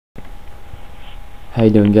How you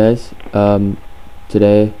doing, guys?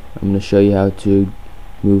 Today I'm going to show you how to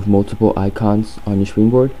move multiple icons on your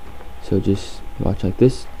springboard. So just watch like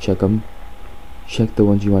this, check them, check the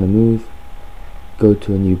ones you want to move, go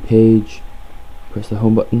to a new page, press the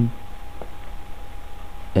home button,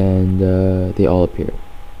 and they all appear.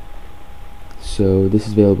 So this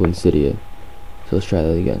is available in Cydia. So let's try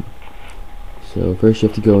that again. So first you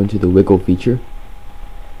have to go into the wiggle feature.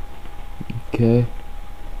 Okay,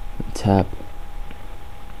 tap,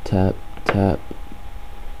 tap, tap,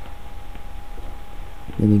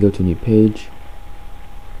 and then go to a new page.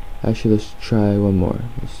 Actually, let's try one more.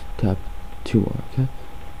 Let's tap two more.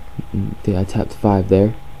 Okay, I tapped 5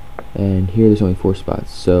 there, and here there's only 4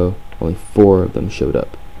 spots, so only 4 of them showed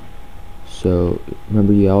up. So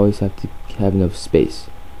remember, you always have to have enough space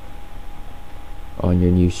on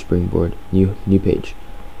your new springboard, new page.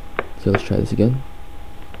 So let's try this again.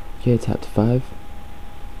 Okay, I tapped 5.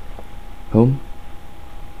 Home.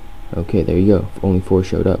 Okay, there you go. Only 4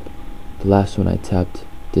 showed up. The last one I tapped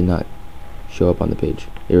did not show up on the page.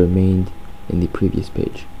 It remained in the previous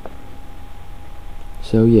page.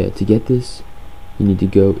 So yeah, to get this, you need to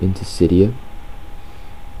go into Cydia,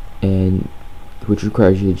 and which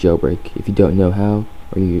requires you to jailbreak. If you don't know how,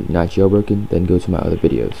 or you're not jailbroken, then go to my other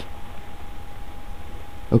videos.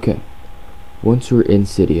 Okay, once we're in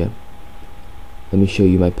Cydia, let me show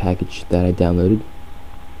you my package that I downloaded.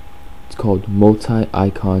 It's called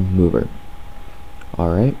MultiIconMover.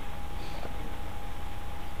 Alright,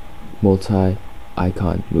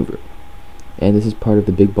 MultiIconMover, and this is part of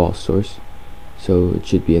the big ball source, so it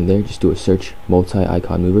should be in there. Just do a search,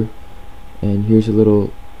 MultiIconMover, and here's a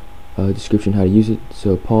little description how to use it,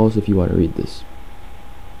 so pause if you want to read this.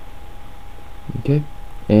 Okay,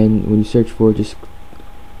 and when you search for it, just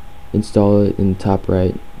install it in the top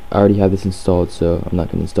right. I already have this installed, so I'm not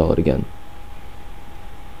going to install it again.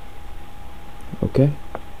 Okay,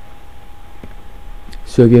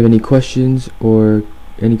 so if you have any questions or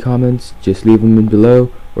any comments, just leave them in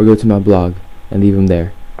below, or go to my blog and leave them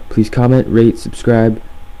there. Please comment, rate, subscribe,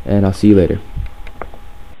 and I'll see you later.